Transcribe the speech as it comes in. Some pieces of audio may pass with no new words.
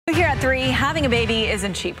at 3, having a baby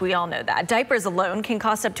isn't cheap. We all know that. Diapers alone can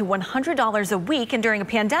cost up to $100 a week, and during a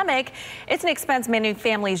pandemic, it's an expense many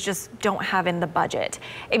families just don't have in the budget.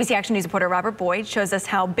 ABC Action News reporter Robert Boyd shows us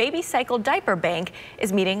how Baby Cycle Diaper Bank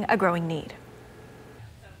is meeting a growing need.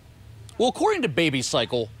 Well, according to Baby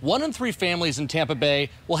Cycle, 1 in 3 families in Tampa Bay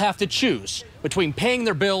will have to choose between paying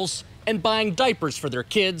their bills and buying diapers for their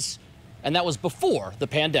kids, and that was before the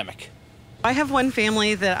pandemic. I have one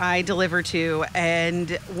family that I deliver to, and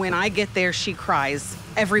when I get there, she cries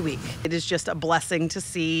every week. It is just a blessing to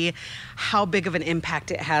see how big of an impact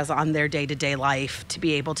it has on their day-to-day life to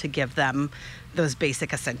be able to give them those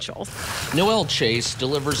basic essentials. Noelle Chase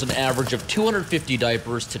delivers an average of 250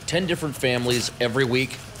 diapers to 10 different families every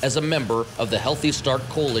week as a member of the Healthy Start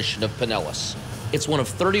Coalition of Pinellas. It's one of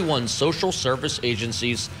 31 social service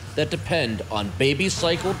agencies that depend on Baby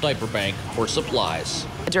Cycle Diaper Bank for supplies.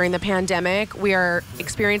 During the pandemic, we are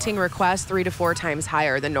experiencing requests 3 to 4 times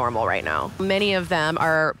higher than normal right now. Many of them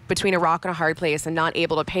are between a rock and a hard place and not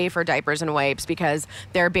able to pay for diapers and wipes because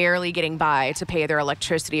they're barely getting by to pay their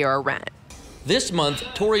electricity or rent. This month,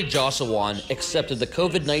 Tori Jossawan accepted the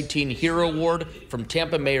COVID-19 Hero Award from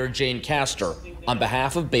Tampa Mayor Jane Castor on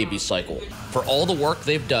behalf of Baby Cycle for all the work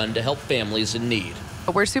they've done to help families in need.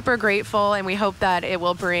 We're super grateful, and we hope that it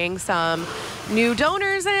will bring some new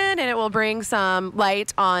donors in, and it will bring some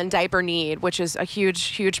light on diaper need, which is a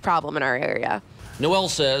huge problem in our area. Noelle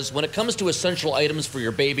says when it comes to essential items for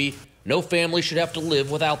your baby, no family should have to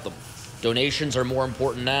live without them. Donations are more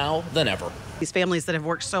important now than ever. These families that have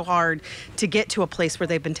worked so hard to get to a place where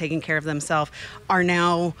they've been taking care of themselves are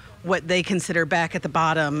now what they consider back at the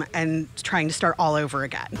bottom and trying to start all over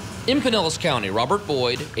again. In Pinellas County, Robert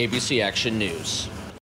Boyd, ABC Action News.